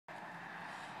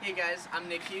Hey guys, I'm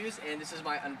Enhues, and this is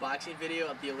my unboxing video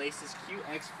of the Alesis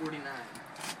QX49.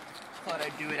 Thought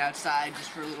I'd do it outside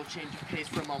just for a little change of pace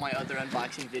from all my other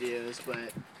unboxing videos,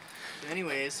 but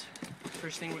anyways,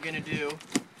 first thing we're gonna do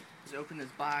is open this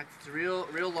box. It's a real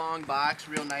long box,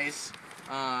 real nice.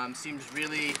 Seems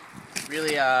really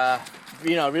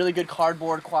good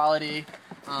cardboard quality.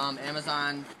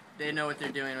 Amazon, they know what they're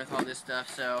doing with all this stuff,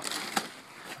 so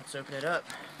let's open it up.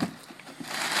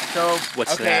 So,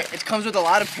 What's that? It comes with a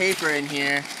lot of paper in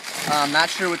here. I'm not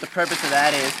sure what the purpose of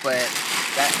that is, but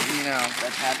that's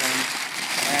happened.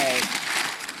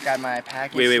 Alright, got my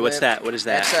package Wait, slip. what's that? What is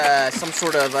that? That's some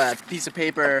sort of piece of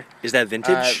paper. Is that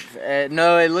vintage?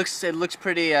 No, it looks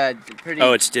pretty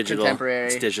Oh, it's digital. Contemporary.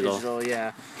 It's digital. Digital,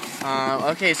 yeah.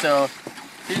 Okay, so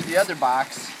here's the other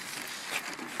box.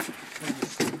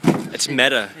 It's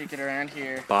meta. Take it around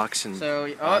here. Box and so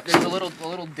box. There's a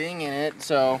little ding in it,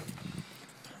 so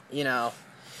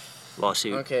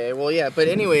lawsuit. Okay, well yeah, but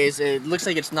anyways, it looks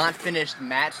like it's not finished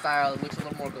matte style. It looks a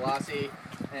little more glossy,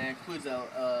 and it includes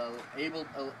a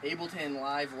Ableton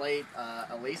Live Lite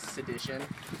Alesis edition.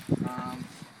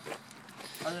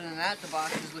 Other than that, the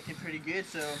box is looking pretty good,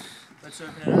 so let's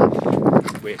open it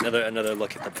up. Wait, another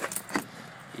look at the.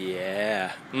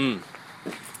 Yeah. All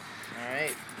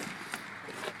right.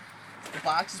 The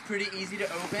box is pretty easy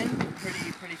to open,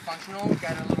 pretty functional.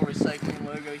 Got a little recycling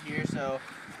logo here, so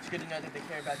it's good to know that they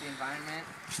care about the environment.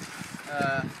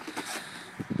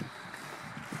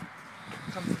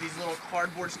 Comes with these little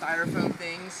cardboard styrofoam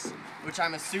things, which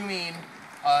I'm assuming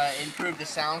improve the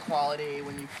sound quality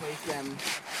when you place them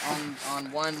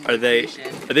on one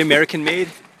location. Are they American made?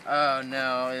 Oh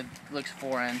no, it looks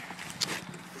foreign.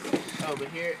 Oh, but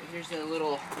here's a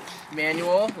little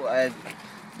manual,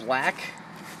 black.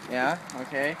 Yeah.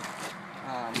 Okay.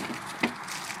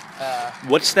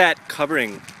 What's that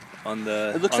covering on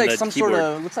the? It looks like some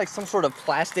sort of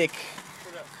plastic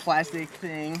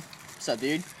thing. What's up,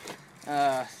 dude?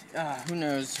 Who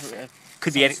knows?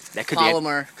 Could be any. That could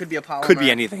polymer. Could be a polymer. Could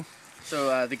be anything.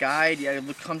 So the guide,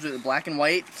 it comes with black and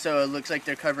white, so it looks like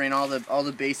they're covering all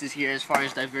the bases here as far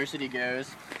as diversity goes.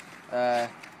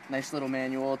 Nice little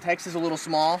manual. Text is a little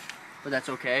small, but that's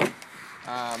okay.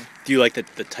 Do you like the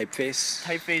typeface?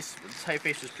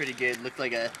 Typeface was pretty good. Looked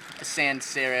like a sans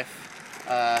serif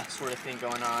sort of thing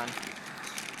going on.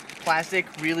 Plastic,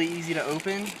 really easy to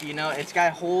open. It's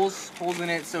got holes in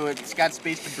it, so it's got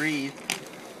space to breathe.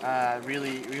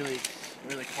 Really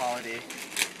quality.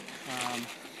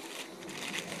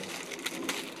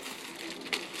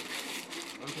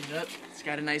 Open it up. It's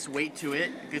got a nice weight to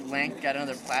it, good length. Got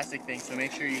another plastic thing, so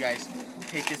make sure you guys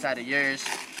take this out of yours.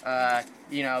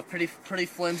 Pretty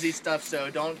flimsy stuff, so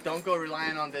don't go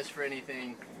relying on this for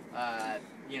anything, that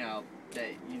you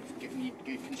need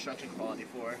good construction quality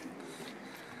for.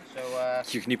 So,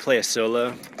 Can you play a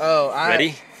solo? Oh,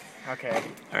 Ready? Okay.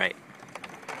 All right.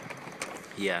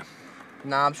 Yeah.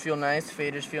 Knobs feel nice,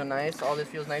 faders feel nice, all this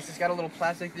feels nice. It's got a little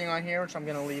plastic thing on here, which I'm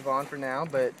gonna leave on for now,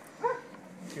 but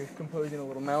if you're composing a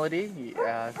little melody,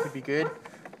 it could be good.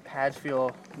 Pads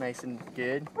feel nice and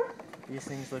good. These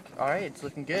things look alright, it's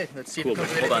looking good. Let's see if it comes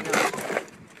with Hold on. anything else.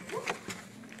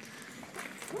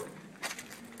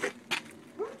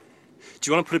 Do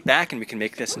you want to put it back and we can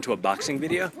make this into a boxing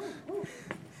video?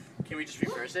 Can we just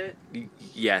reverse it?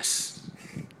 Yes.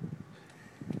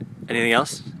 Anything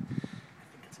else?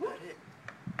 That's about it.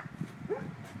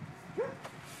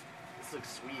 This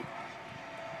looks sweet.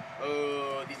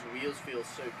 Oh, these wheels feel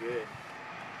so good.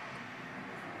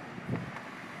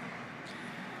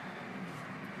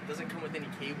 It doesn't come with any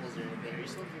cables or anything. Are you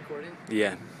still recording?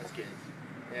 Yeah. That's good.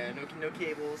 Yeah, no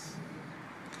cables.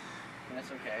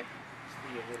 That's okay. Just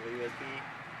need a little USB.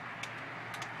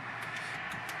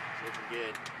 It's looking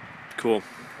good. Cool.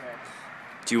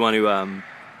 Do you want to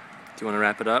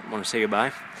wrap it up? Want to say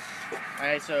goodbye? All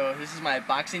right. So this is my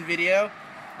boxing video.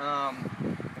 I'm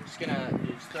just gonna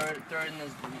throw it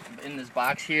in this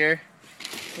box here.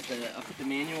 I'll put the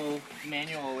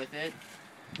manual with it.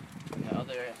 And the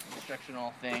other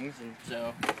instructional things, and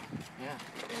so yeah,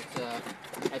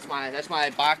 that's my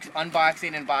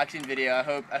unboxing and boxing video.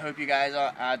 I hope you guys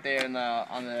are out there on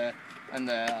the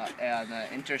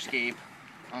Interscape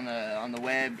on the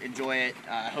web enjoy it.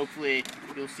 Hopefully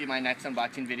you'll see my next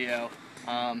unboxing video.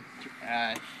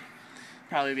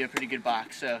 Probably be a pretty good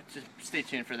box, so just stay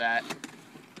tuned for that.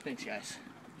 Thanks, guys.